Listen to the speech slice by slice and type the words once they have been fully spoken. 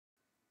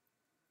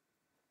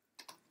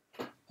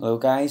Hello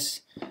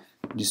guys,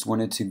 just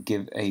wanted to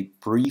give a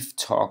brief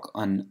talk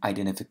on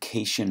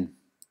identification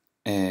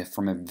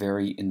from a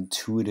very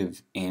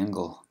intuitive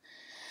angle.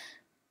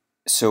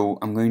 So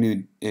I'm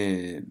going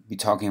to be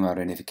talking about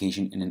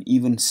identification in an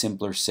even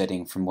simpler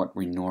setting from what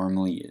we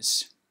normally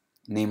is.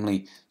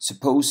 Namely,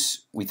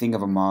 suppose we think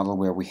of a model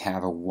where we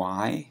have a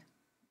y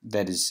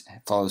that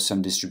follows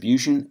some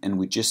distribution and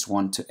we just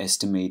want to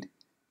estimate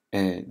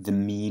the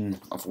mean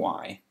of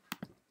y.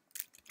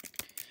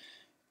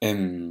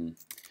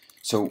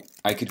 So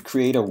I could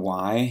create a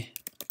y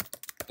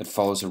that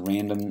follows a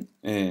random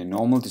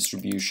normal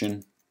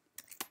distribution,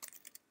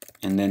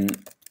 and then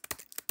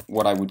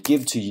what I would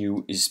give to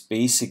you is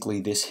basically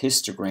this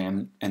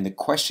histogram, and the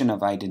question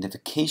of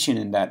identification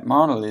in that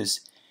model is,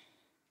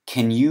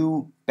 can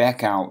you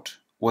back out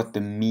what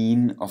the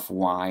mean of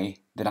y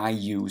that I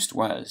used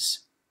was?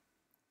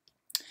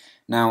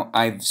 Now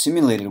I've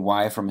simulated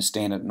y from a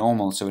standard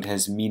normal, so it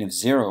has a mean of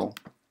 0.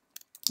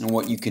 And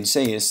what you can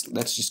say is,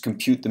 let's just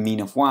compute the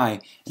mean of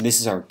y, and this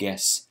is our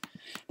guess.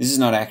 This is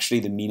not actually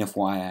the mean of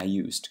y I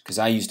used, because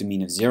I used a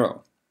mean of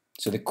 0.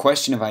 So the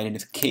question of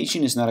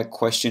identification is not a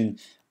question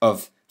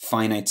of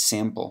finite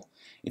sample.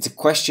 It's a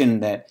question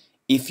that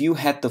if you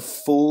had the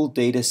full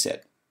data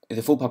set,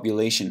 the full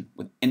population,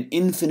 with an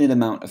infinite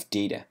amount of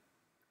data,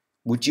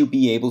 would you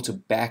be able to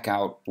back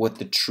out what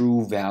the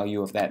true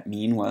value of that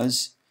mean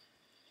was?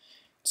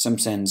 In some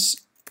sense,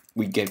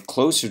 we get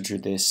closer to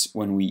this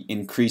when we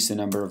increase the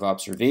number of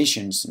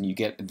observations, and you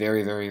get a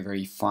very, very,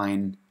 very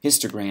fine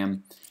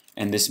histogram,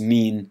 and this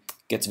mean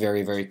gets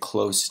very, very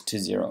close to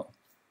 0.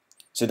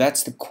 So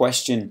that's the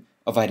question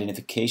of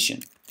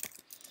identification.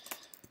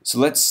 So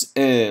let's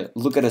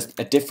look at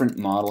a different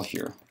model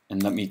here,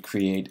 and let me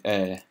create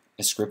a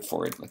script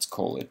for it. Let's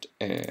call it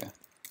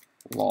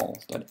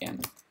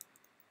lol.m.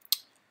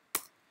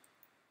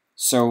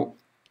 So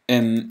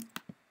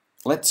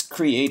let's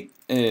create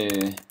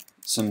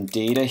some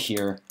data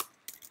here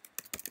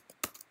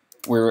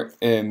where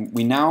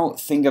we now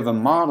think of a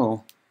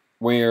model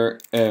where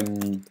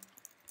yi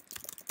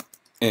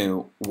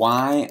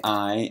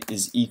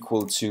is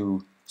equal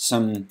to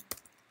some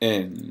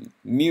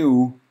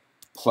mu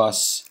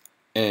plus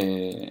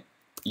ui,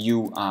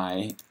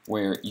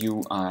 where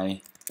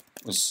ui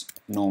was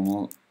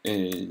normal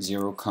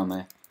 0,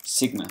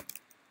 sigma.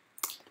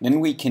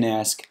 Then we can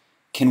ask,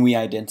 can we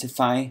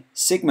identify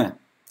sigma?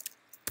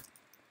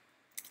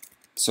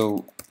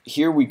 So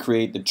here we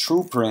create the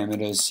true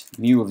parameters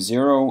mu of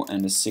 0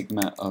 and a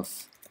sigma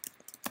of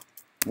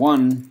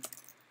 1.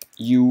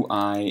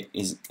 y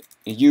is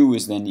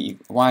then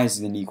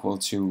equal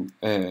to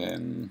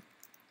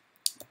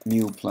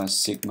mu plus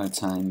sigma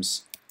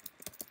times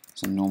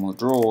some normal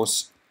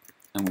draws,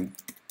 and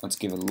let's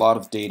give a lot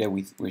of data.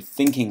 We're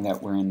thinking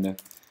that we're in the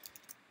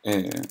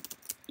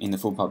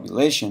full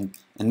population,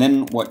 and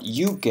then what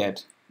you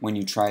get when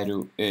you try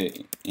to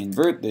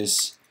invert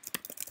this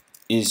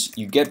is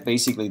you get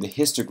basically the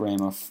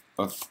histogram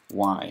of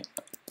y.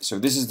 So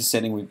this is the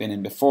setting we've been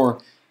in before,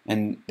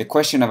 and the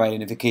question of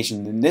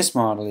identification in this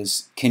model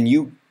is, can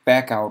you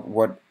back out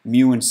what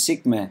mu and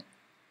sigma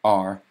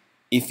are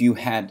if you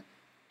had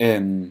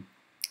the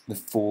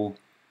full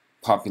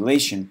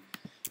population?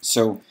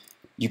 So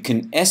you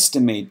can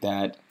estimate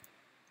that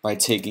by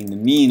taking the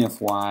mean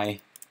of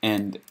y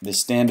and the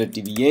standard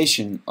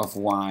deviation of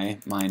y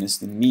minus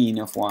the mean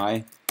of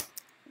y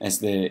as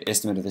the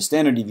estimate of the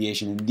standard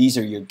deviation, and these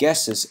are your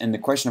guesses. And the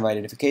question of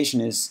identification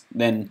is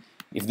then,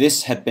 if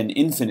this had been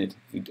infinite,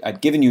 if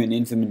I'd given you an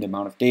infinite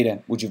amount of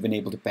data, would you have been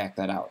able to back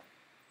that out?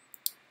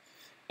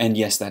 And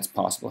yes, that's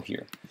possible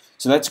here.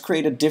 So let's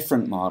create a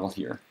different model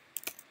here.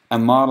 A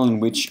model in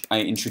which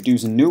I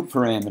introduce a new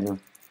parameter,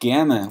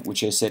 gamma,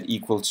 which I set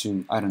equal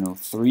to, I don't know,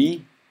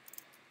 3.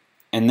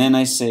 And then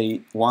I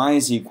say y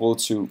is equal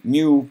to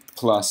mu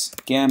plus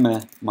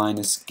gamma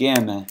minus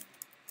gamma.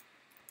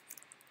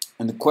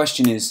 And the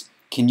question is,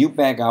 can you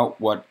back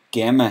out what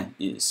gamma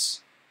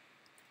is?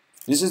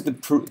 This is the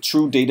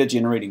true data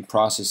generating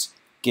process.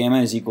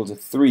 Gamma is equal to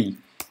 3.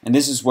 And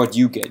this is what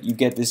you get. You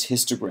get this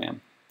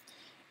histogram.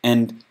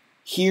 And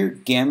here,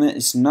 gamma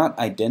is not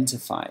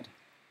identified.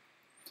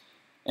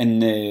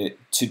 And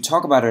to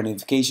talk about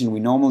identification, we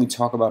normally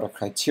talk about a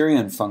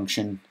criterion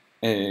function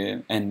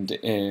and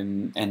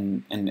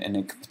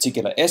a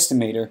particular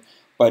estimator.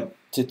 But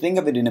to think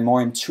of it in a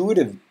more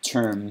intuitive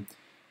term,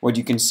 what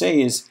you can say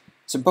is,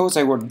 suppose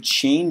I were to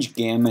change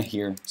gamma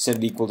here, set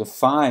it equal to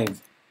 5,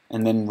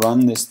 and then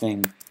run this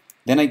thing.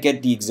 Then I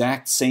get the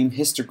exact same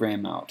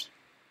histogram out.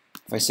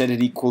 If I set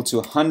it equal to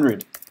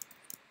 100,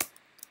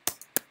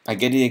 I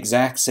get the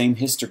exact same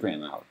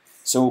histogram out.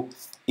 So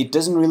it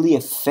doesn't really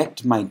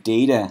affect my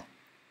data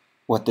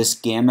what this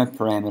gamma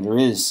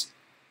parameter is.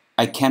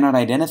 I cannot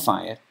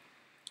identify it.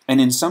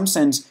 And in some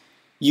sense,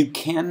 you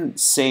can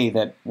say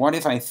that, what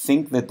if I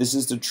think that this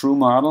is the true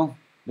model,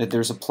 that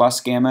there's a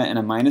plus gamma and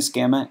a minus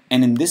gamma,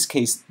 and in this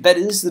case, that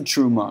is the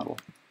true model.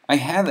 I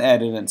have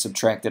added and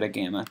subtracted a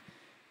gamma,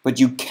 but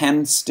you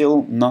can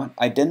still not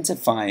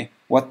identify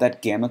what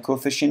that gamma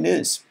coefficient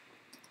is.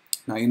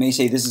 Now you may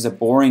say this is a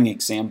boring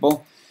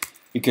example,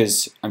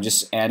 because I'm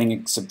just adding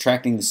and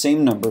subtracting the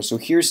same number. So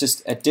here's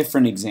just a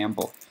different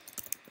example.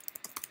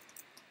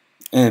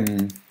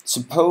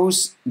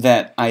 Suppose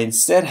that I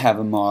instead have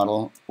a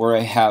model where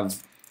I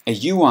have a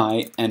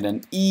UI and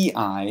an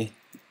EI.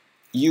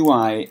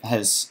 UI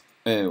has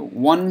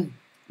one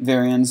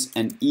variance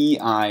and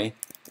EI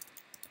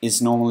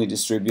is normally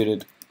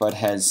distributed but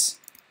has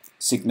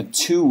sigma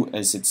 2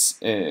 as its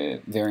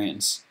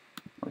variance,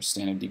 or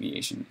standard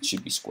deviation. It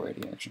should be squared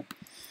here actually.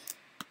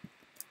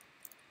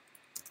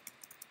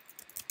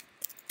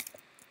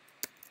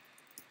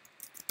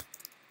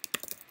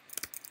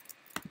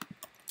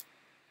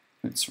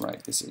 Let's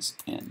write this as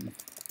n.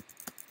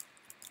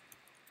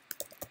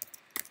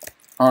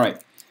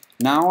 Alright,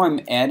 now I'm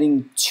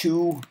adding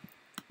two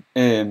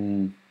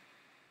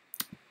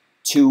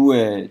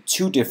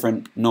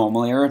different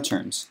normal error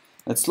terms.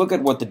 Let's look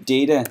at what the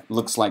data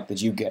looks like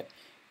that you get.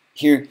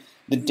 Here,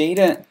 the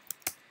data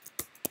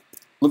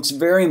looks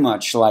very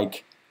much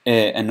like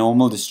a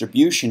normal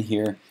distribution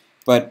here,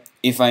 but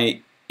if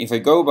I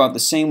go about the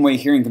same way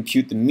here and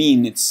compute the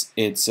mean, it's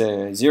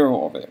 0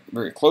 or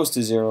very close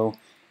to 0,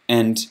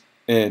 and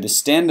the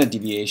standard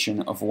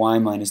deviation of y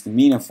minus the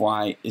mean of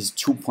y is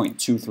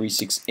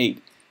 2.2368.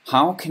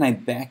 How can I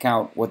back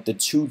out what the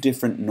two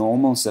different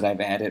normals that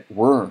I've added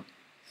were?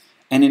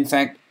 And in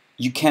fact,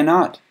 you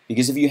cannot,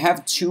 because if you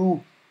have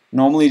two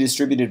normally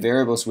distributed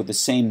variables with the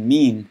same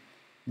mean,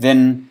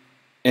 then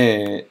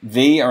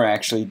they are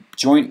actually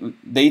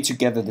they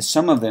together, the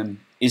sum of them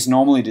is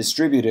normally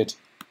distributed.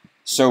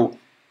 So,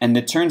 and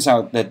it turns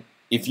out that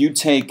if you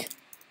take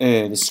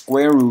the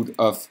square root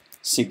of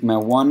sigma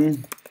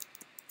 1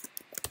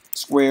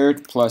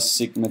 squared plus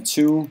sigma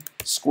 2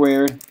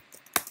 squared,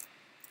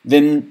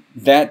 then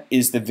that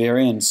is the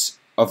variance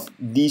of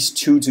these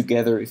two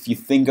together if you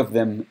think of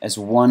them as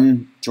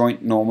one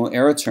joint normal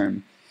error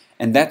term.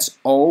 And that's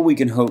all we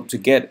can hope to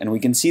get. And we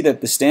can see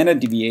that the standard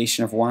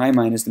deviation of y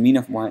minus the mean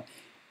of y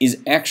is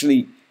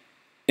actually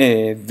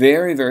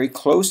very, very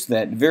close to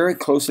that, very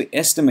closely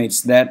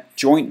estimates that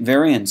joint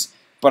variance.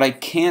 But I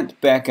can't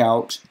back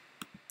out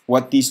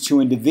what these two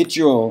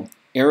individual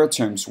error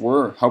terms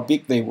were, how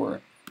big they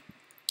were.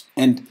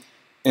 And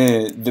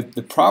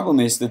the problem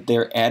is that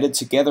they're added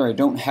together. I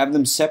don't have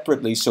them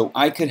separately, so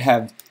I could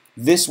have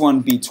this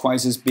one be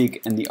twice as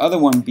big and the other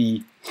one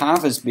be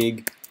half as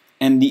big,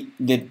 and the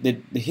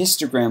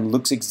histogram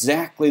looks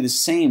exactly the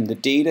same. The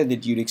data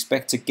that you'd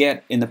expect to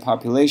get in the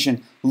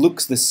population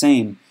looks the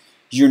same.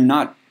 I'm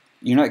not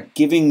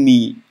giving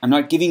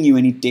you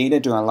any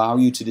data to allow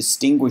you to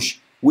distinguish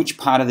which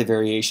part of the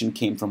variation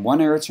came from one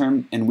error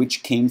term and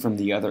which came from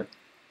the other.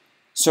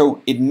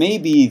 So it may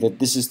be that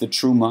this is the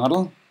true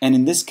model, and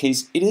in this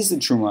case it is the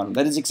true model.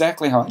 That is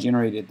exactly how I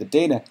generated the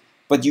data,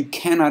 but you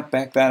cannot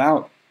back that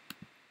out.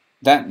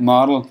 That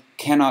model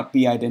cannot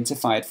be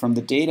identified from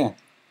the data.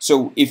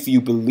 So if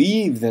you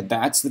believe that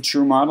that's the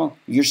true model,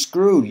 you're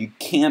screwed. You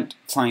can't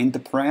find the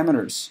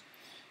parameters.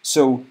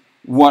 So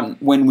when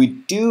we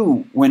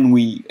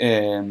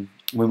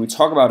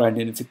talk about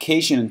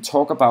identification and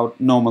talk about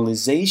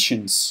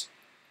normalizations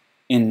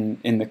in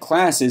the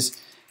class, is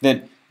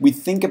that we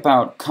think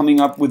about coming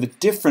up with a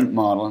different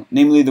model,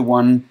 namely the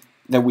one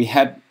that we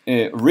had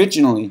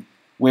originally,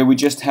 where we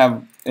just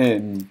have,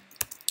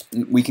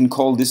 we can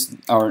call this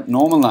our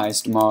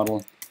normalized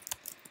model,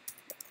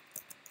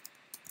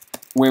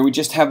 where we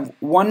just have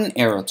one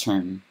error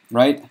term,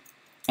 right?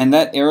 And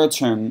that error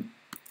term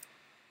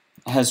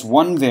has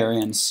one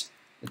variance.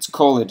 Let's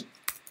call it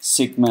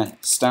sigma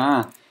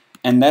star.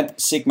 And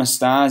that sigma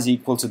star is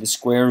equal to the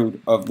square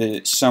root of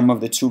the sum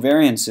of the two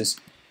variances.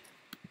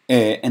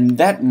 And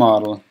that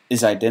model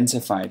is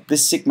identified.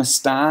 This sigma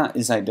star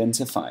is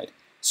identified.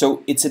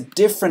 So it's a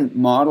different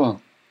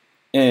model,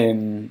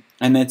 and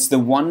it's the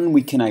one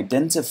we can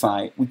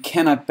identify. We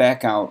cannot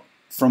back out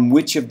from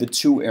which of the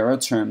two error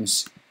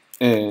terms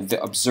the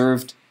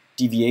observed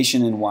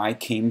deviation in y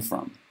came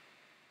from.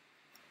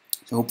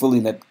 So hopefully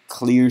that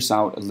clears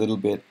out a little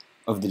bit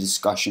of the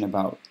discussion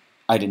about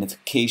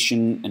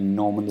identification and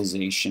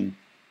normalization